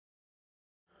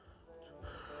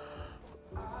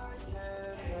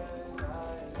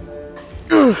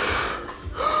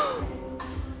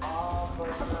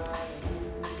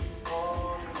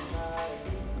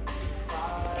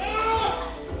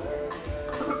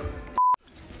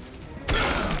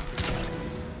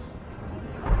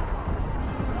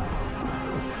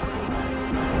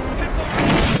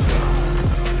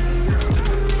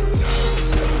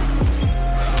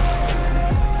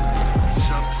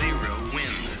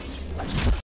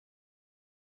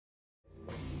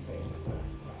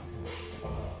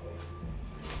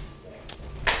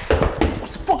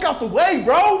the way,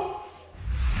 bro!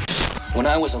 When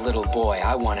I was a little boy,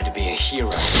 I wanted to be a hero.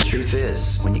 The truth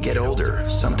is, when you get older,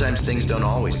 sometimes things don't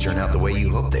always turn out the way you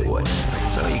hope they would.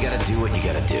 So you gotta do what you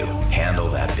gotta do. Handle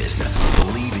that business.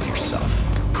 Believe in yourself.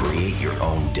 Create your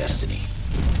own destiny.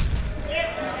 If you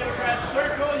get a red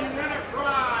circle, you win a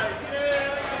prize.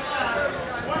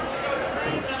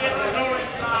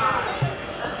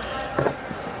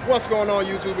 What's going on,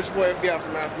 YouTube? It's your boy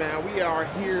FBAFTERMATH, man. We are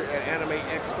here at Anime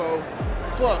Expo.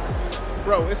 Fuck,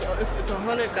 bro, it's $100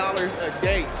 a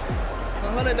day.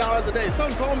 $100 a day.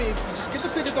 Someone told me just get the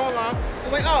tickets online.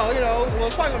 It's like, oh, you know, well,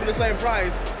 it's probably gonna be the same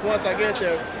price once I get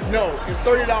there. No, it's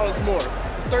 $30 more.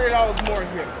 It's $30 more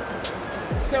here.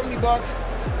 $70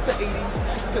 to 80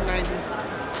 to 90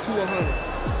 to 100.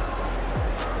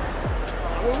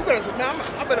 Well,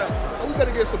 we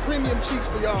better get some premium cheeks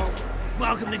for y'all.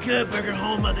 Welcome to Good Burger,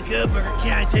 home of the Good Burger.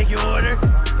 Can I take your order?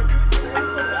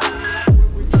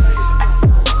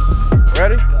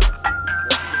 Ready?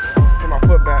 Put my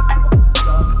foot back.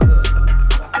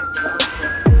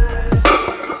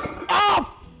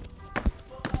 Oh!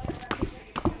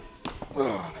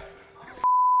 Ugh.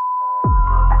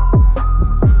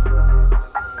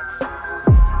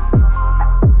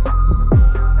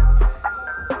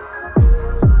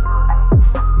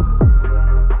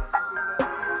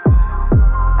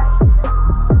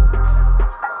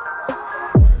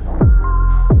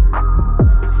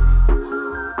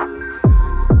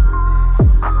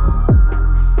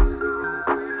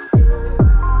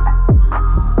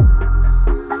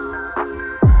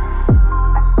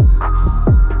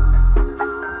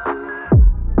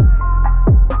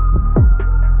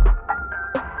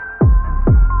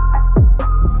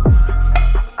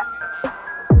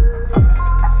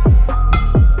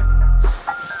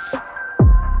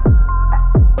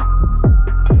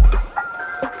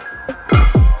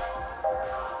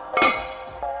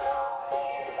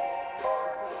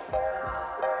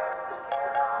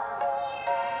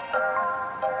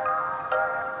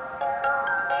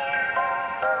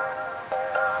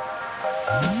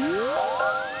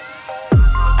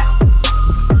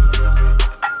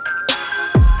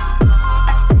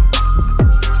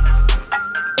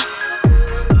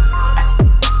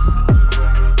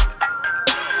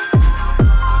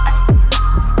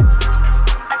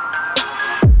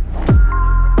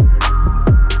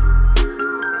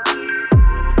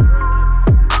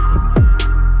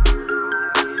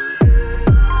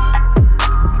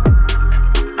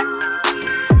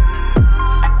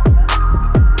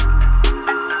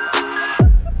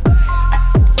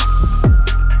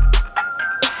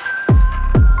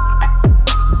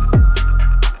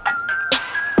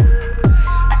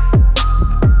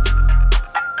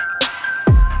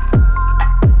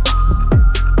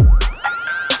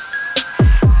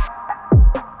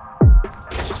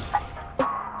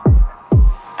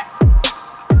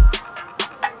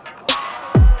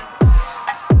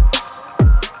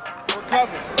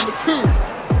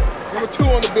 Number two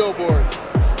on the billboards.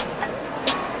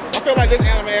 I feel like this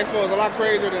Anime Expo is a lot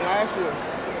crazier than last year.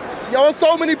 Yo, it's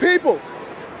so many people.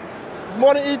 It's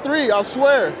more than E3, I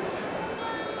swear.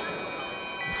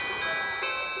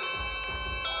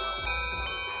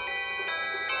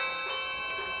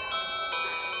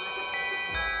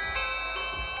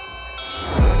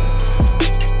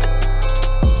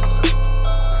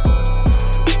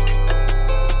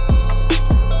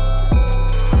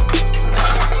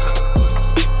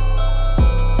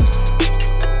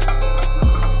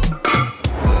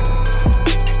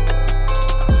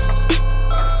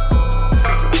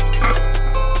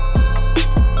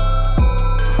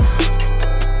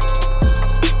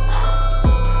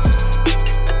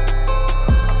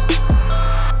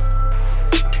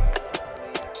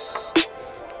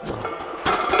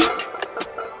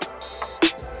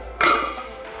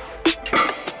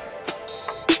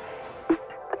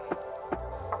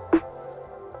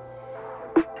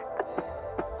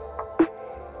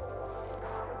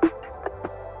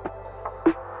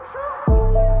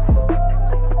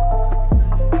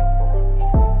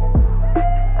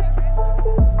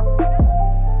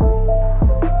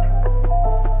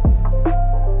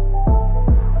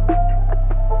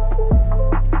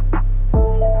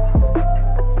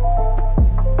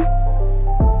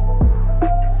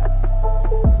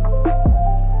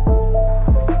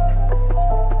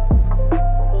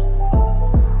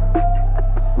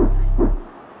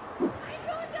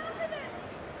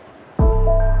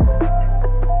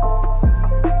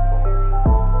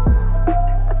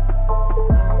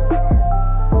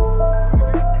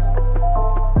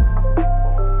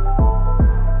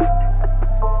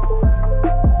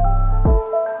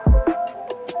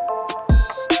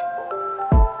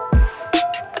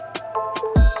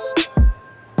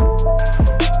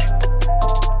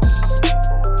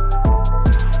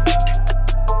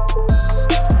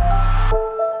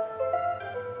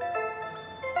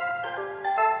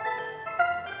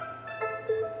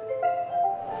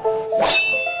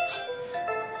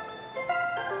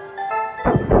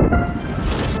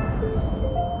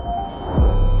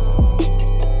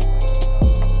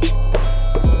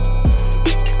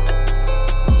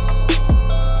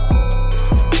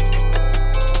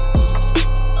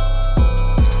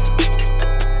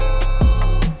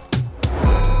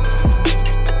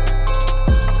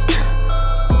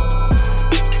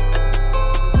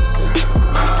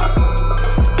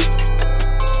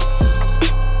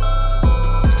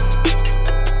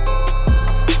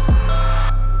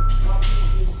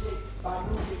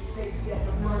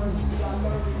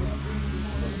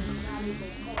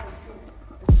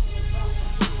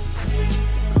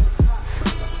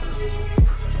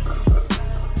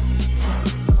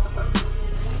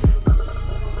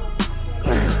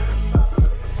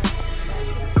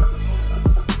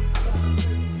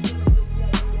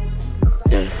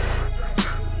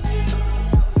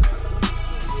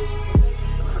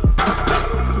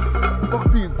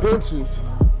 punches.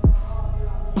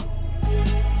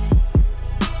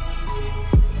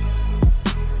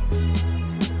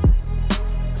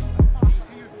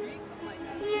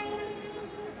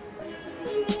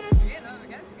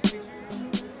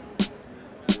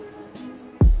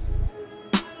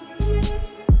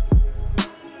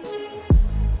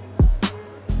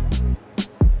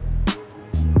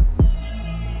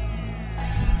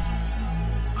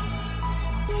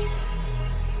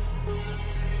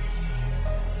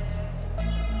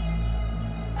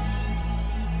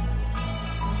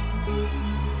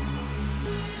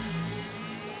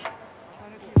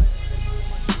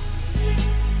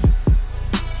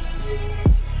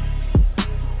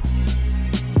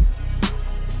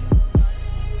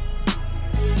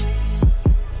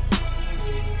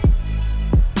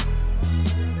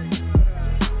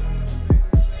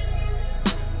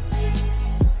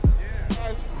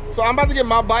 So I'm about to get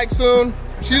my bike soon.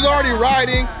 She's already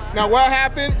riding. Now what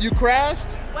happened? You crashed?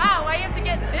 Wow, why you have to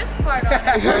get this part on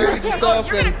it? Stuff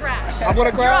You're gonna crash. I'm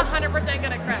gonna crash? You're 100%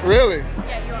 gonna crash. Really?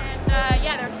 Yeah, you are. And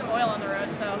yeah, there's some oil on the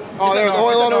road, so. Oh, there's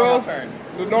oil on the road?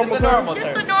 The normal turn?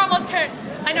 Just the normal turn.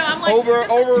 I know, I'm like, Over. a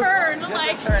turn. Just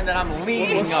like, a turn that I'm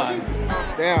leaning on.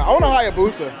 Damn, I want a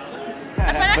Hayabusa.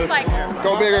 That's my next bike.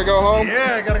 Go big or go home?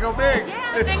 Yeah, gotta go big.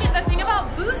 Yeah, the thing about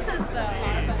Busas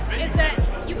though is that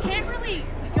you can't really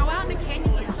go out in the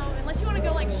canyons with it. So unless you want to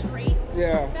go like straight,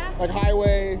 Yeah, fast, like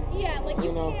highway. yeah, like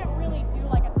you know. can't really do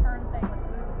like a turn thing with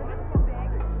Busas. They're just too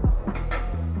big.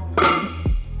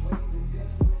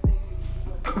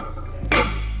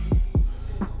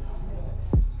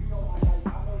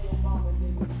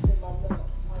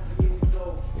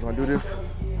 You wanna do this?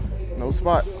 No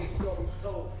spot.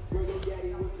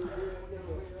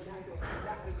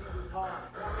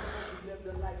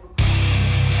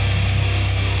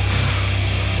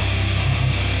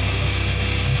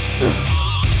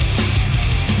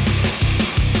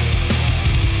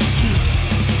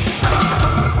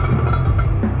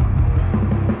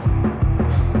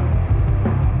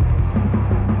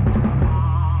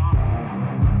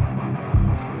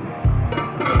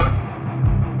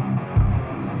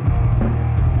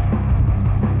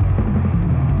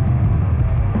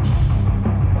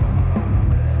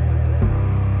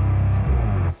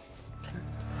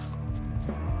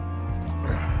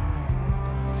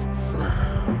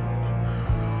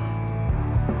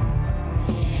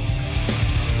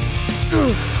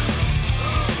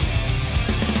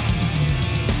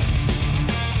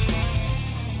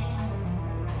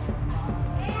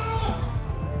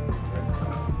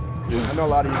 I know a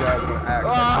lot of you guys are gonna ask,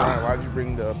 like, why'd you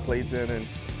bring the plates in and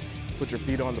put your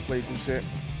feet on the plates and shit?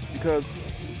 It's because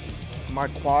my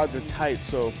quads are tight,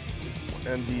 so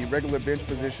in the regular bench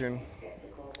position,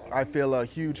 I feel a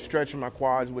huge stretch in my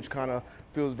quads, which kind of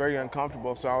feels very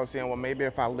uncomfortable. So I was saying, well, maybe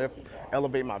if I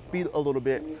elevate my feet a little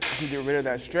bit, I can get rid of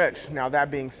that stretch. Now that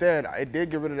being said, I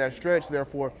did get rid of that stretch,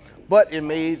 therefore, but it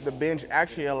made the bench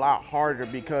actually a lot harder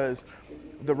because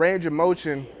the range of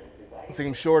motion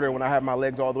seems shorter when I have my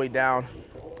legs all the way down,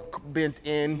 bent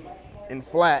in and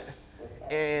flat,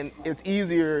 and it's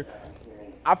easier.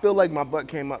 I feel like my butt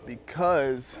came up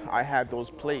because I had those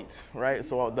plates, right?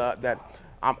 So that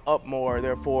I'm up more,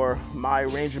 therefore my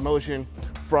range of motion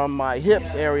from my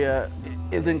hips area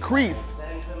is increased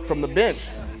from the bench.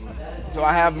 So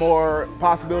I have more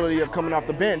possibility of coming off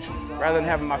the bench rather than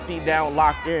having my feet down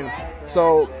locked in.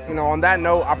 So, you know, on that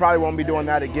note, I probably won't be doing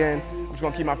that again. I'm just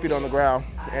gonna keep my feet on the ground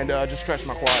and just stretch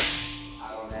my quads.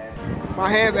 My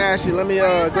hand's ashy. Let me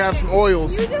grab some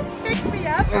oils. You just picked me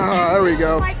up. There we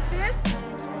go. Like this.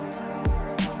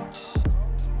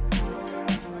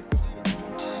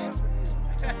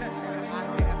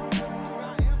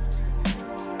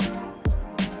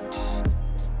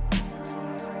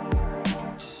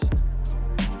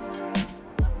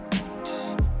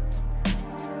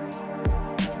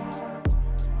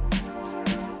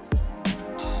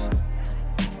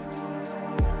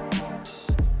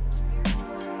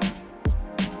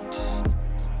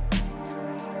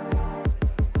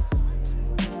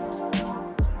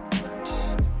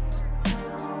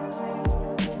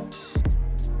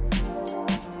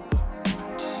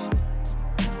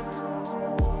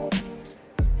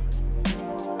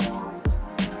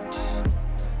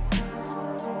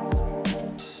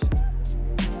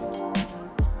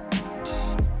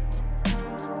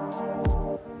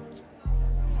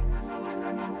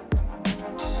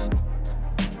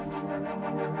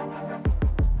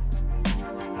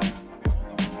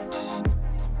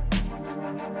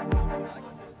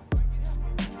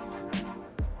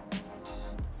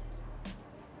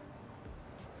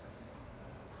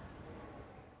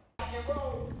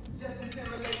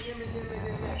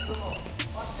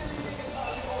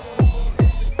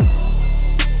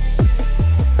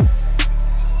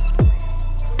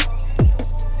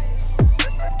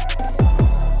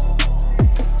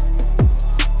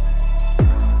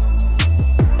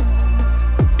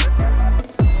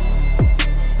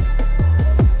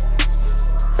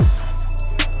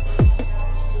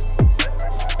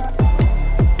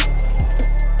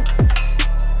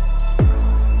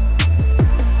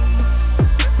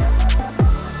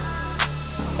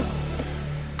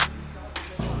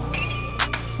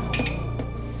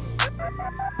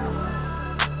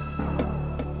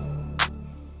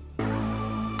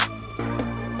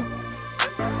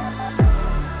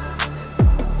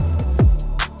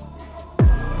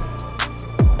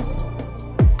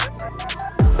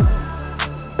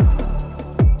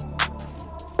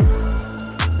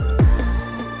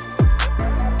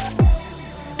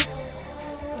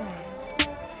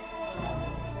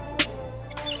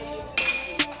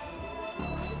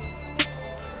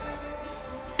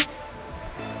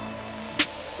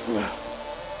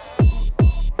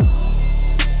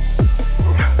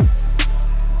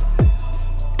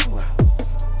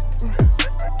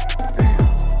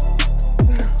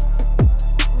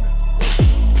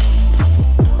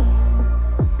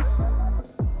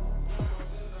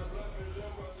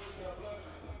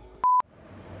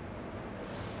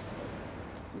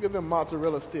 Look at them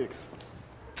mozzarella sticks.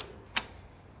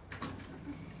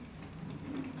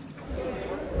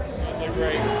 They're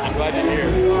great. I'm glad you're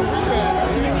here.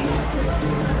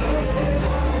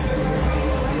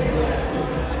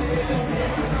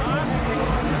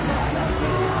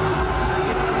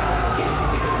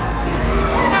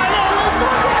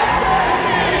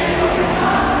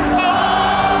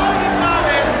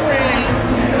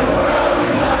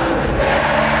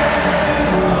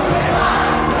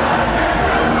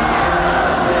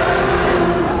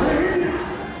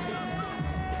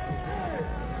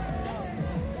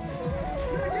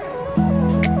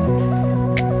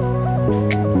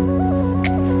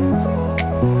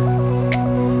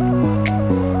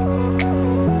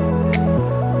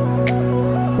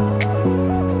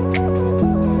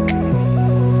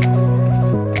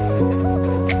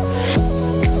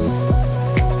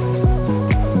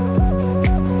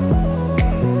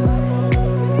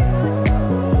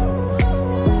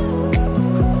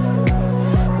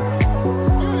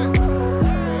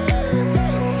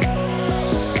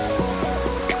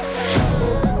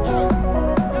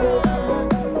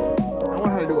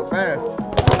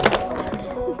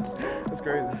 That's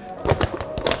crazy.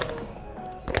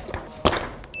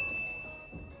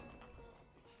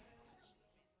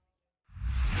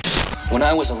 When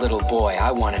I was a little boy,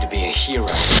 I wanted to be a hero.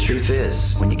 Truth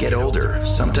is, when you get older,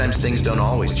 sometimes things don't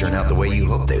always turn out the way you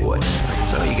hope they would.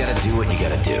 So you gotta do what you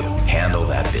gotta do. Handle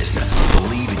that business.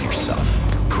 Believe in yourself.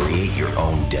 Create your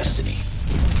own destiny.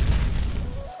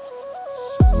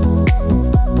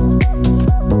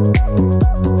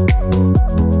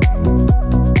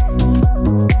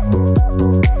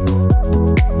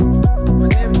 My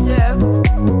name is Jeff.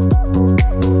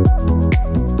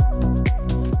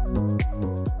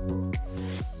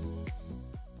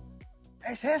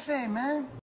 It's Jefe, man.